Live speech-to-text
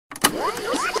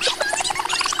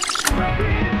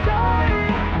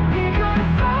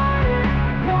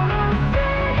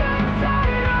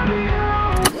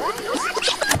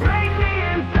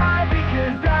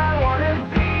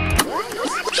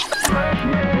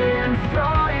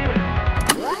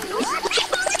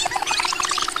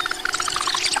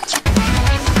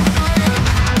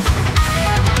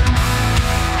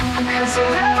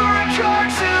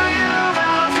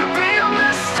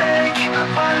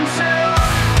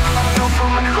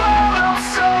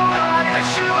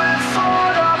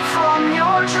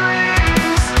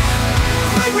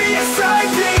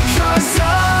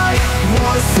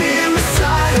see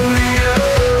inside of you.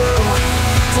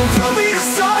 Don't throw me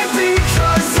aside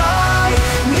because I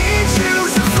need you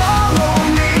to follow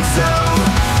me too.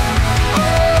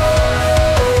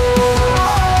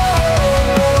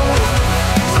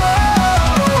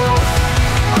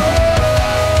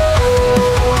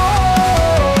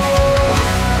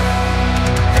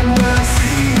 And when I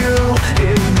see you,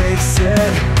 it makes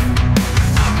it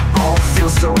all feel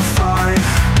so fine.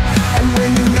 And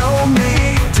when you know me,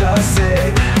 does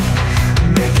it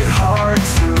make it hard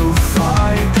to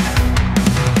find?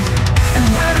 And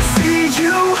when I see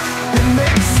you, it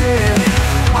makes it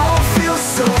all feel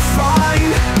so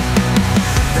fine.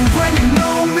 And when you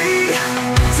know me,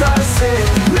 does it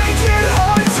make it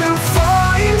hard to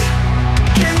find?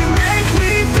 Can you make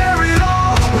me bear it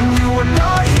all when you are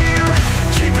not here?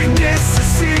 Keeping this a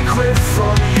secret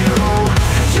from you.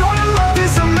 Your love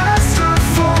is a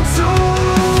masterful tool.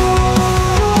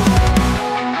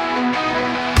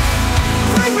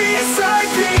 Bring me inside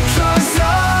because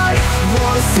I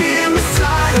wanna see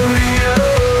inside of you.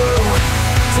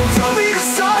 Don't throw me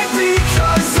aside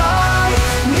because I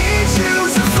need you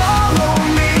to follow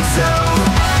me too.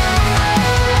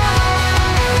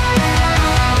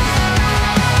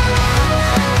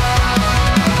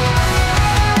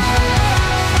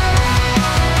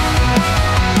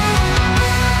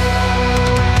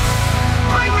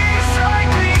 Bring me inside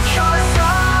because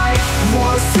I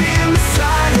wanna see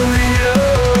inside of you.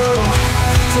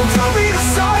 Don't throw me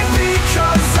aside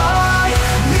because I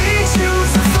need you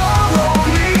to follow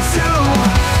me too.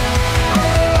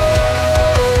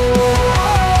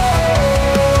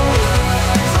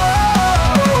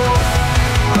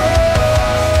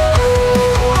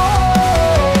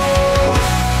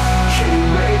 Can you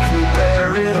make me bear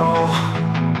it all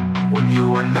when you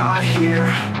are not here?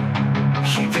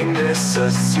 Keeping this a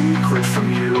secret from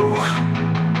you.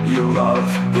 Your love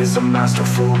is a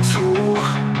masterful tool.